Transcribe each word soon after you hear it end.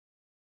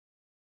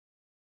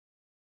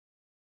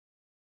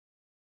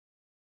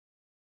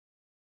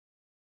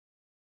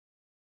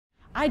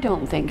I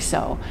don't think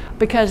so,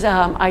 because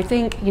I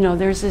think,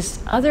 there's this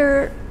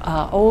other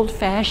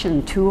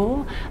old-fashioned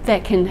tool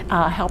that can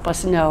help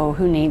us know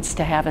who needs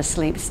to have a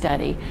sleep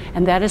study,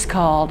 and that is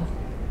called,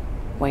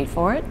 wait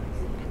for it,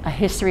 a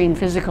history and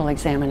physical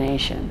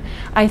examination.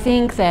 I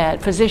think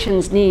that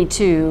physicians need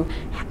to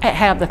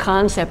have the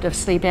concept of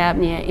sleep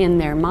apnea in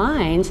their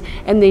minds,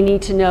 and they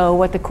need to know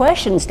what the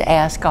questions to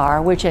ask are,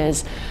 which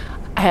is,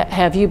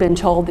 have you been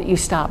told that you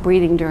stop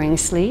breathing during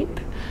sleep?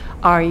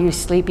 Are you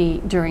sleepy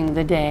during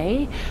the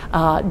day?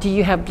 Do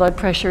you have blood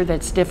pressure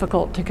that's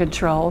difficult to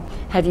control?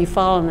 Have you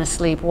fallen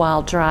asleep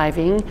while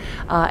driving?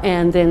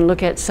 And then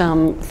look at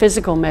some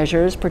physical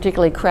measures,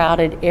 particularly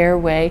crowded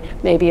airway,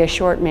 maybe a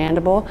short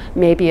mandible,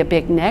 maybe a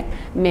big neck,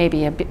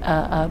 maybe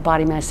a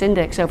body mass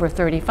index over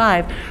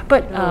 35.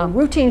 But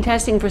routine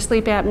testing for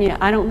sleep apnea,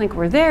 I don't think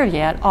we're there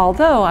yet,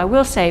 although I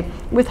will say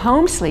with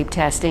home sleep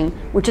testing,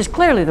 which is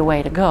clearly the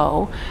way to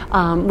go,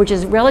 which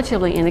is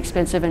relatively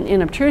inexpensive and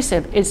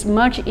inobtrusive, it's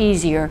much easier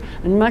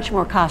and much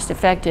more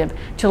cost-effective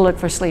to look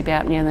for sleep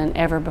apnea than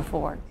ever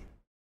before.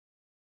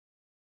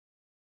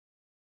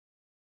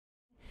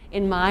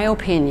 In my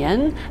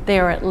opinion, they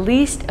are at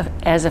least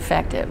as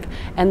effective,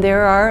 and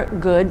there are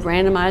good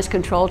randomized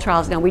controlled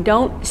trials. Now, we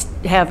don't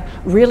have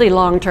really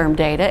long-term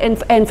data,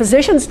 and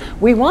physicians,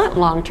 we want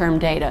long-term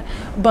data,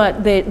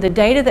 but the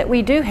data that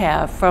we do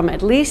have from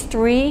at least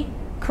 3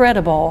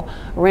 credible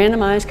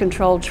randomized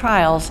controlled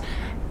trials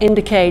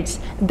indicates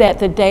that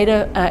the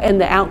data and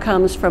the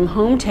outcomes from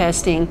home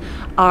testing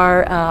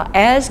are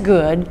as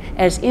good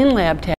as in-lab testing.